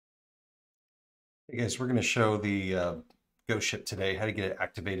Hey guys, we're going to show the Ghost ship today, how to get it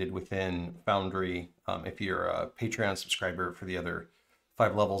activated within Foundry if you're a Patreon subscriber for the other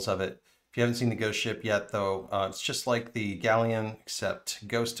 5 levels of it. If you haven't seen the Ghost ship yet, though, it's just like the Galleon, except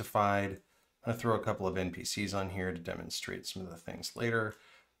ghostified. I'm going to throw a couple of NPCs on here to demonstrate some of the things later.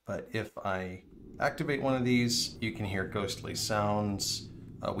 But if I activate one of these, you can hear ghostly sounds.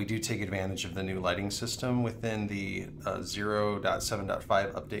 We do take advantage of the new lighting system within the 0.7.5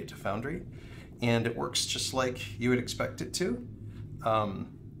 update to Foundry. And it works just like you would expect it to.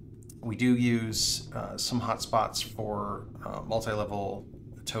 We do use some hotspots for multi-level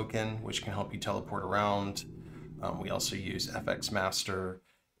token, which can help you teleport around. We also use FX Master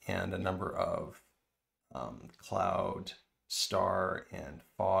and a number of cloud, star, and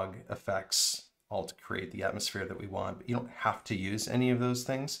fog effects, all to create the atmosphere that we want. But you don't have to use any of those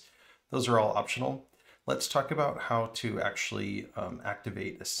things. Those are all optional. Let's talk about how to actually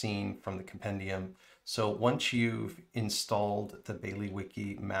activate a scene from the compendium. So once you've installed the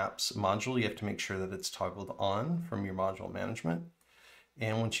Baileywiki maps module, you have to make sure that it's toggled on from your module management.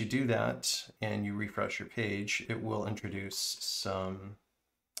 And once you do that and you refresh your page, it will introduce some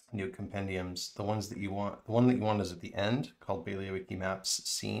new compendiums. The one that you want is at the end, called Baileywiki Maps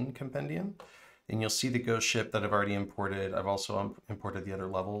Scene Compendium. And you'll see the Ghost ship that I've already imported. I've also imported the other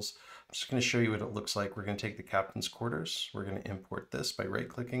levels. I'm just going to show you what it looks like. We're going to take the captain's quarters. We're going to import this by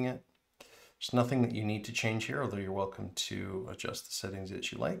right-clicking it. There's nothing that you need to change here, although you're welcome to adjust the settings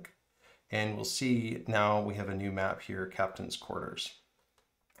that you like. And we'll see now we have a new map here, captain's quarters.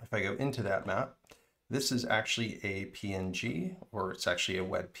 If I go into that map, this is actually a PNG, or it's actually a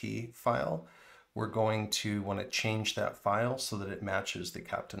WEBP file. We're going to want to change that file so that it matches the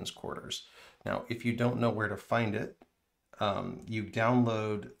captain's quarters. Now, if you don't know where to find it, you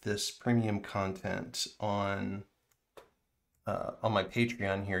download this premium content on my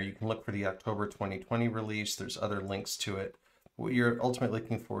Patreon here. You can look for the October 2020 release. There's other links to it. What you're ultimately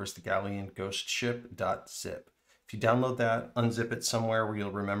looking for is the Galleon ghostship.zip. If you download that, unzip it somewhere where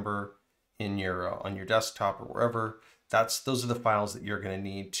you'll remember in your on your desktop or wherever. Those are the files that you're going to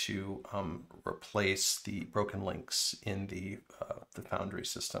need to replace the broken links in the Foundry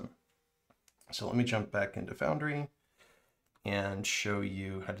system. So let me jump back into Foundry and show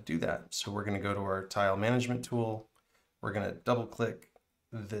you how to do that. So we're going to go to our tile management tool. We're going to double click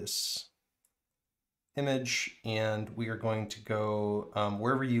this image, and we are going to go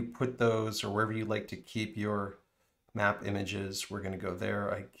wherever you put those, or wherever you like to keep your map images. We're going to go there.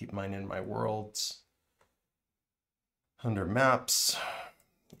 I keep mine in my worlds under maps,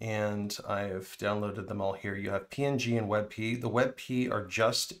 and I have downloaded them all here. You have PNG and WebP. The WebP are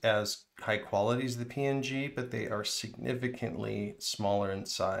just as high quality as the PNG, but they are significantly smaller in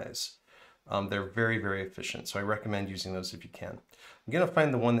size. They're very, very efficient, so I recommend using those if you can. I'm going to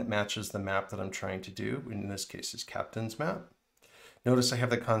find the one that matches the map that I'm trying to do. In this case, is Captain's map. Notice I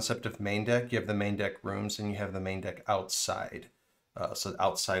have the concept of main deck. You have the main deck rooms, and you have the main deck outside. So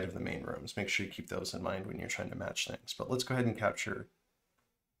outside of the main rooms. Make sure you keep those in mind when you're trying to match things. But let's go ahead and capture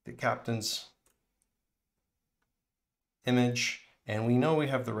the captain's image. And we know we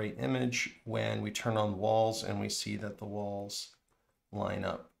have the right image when we turn on walls and we see that the walls line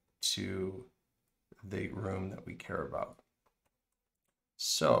up to the room that we care about.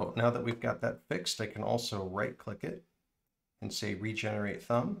 So now that we've got that fixed, I can also right-click it and say regenerate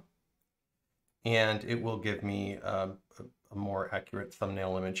thumb. And it will give me a more accurate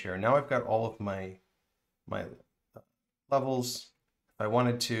thumbnail image here. Now I've got all of my levels. If I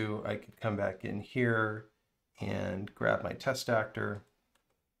wanted to, I could come back in here and grab my test actor.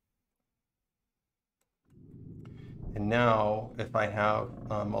 And now if I have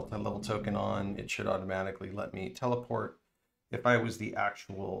a multi-level token on, it should automatically let me teleport. If I was the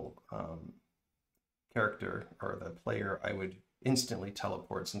actual character or the player, I would instantly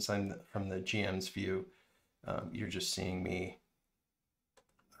teleport. Since I'm from the GM's view, you're just seeing me,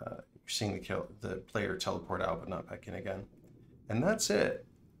 you're seeing the player teleport out but not back in again. And that's it.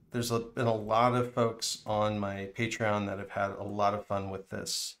 There's been a lot of folks on my Patreon that have had a lot of fun with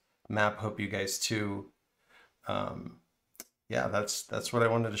this map. Hope you guys too. Yeah, that's what I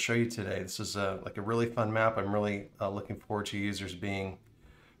wanted to show you today. This is like a really fun map. I'm really looking forward to users being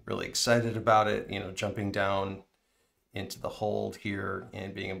really excited about it, you know, jumping down into the hold here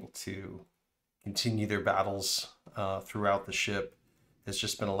and being able to continue their battles throughout the ship. It's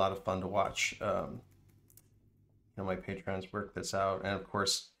just been a lot of fun to watch. You know, my patrons work this out, and of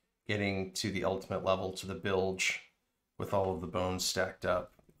course getting to the ultimate level, to the bilge with all of the bones stacked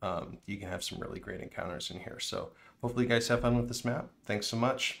up. You can have some really great encounters in here. So hopefully you guys have fun with this map. Thanks so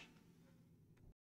much.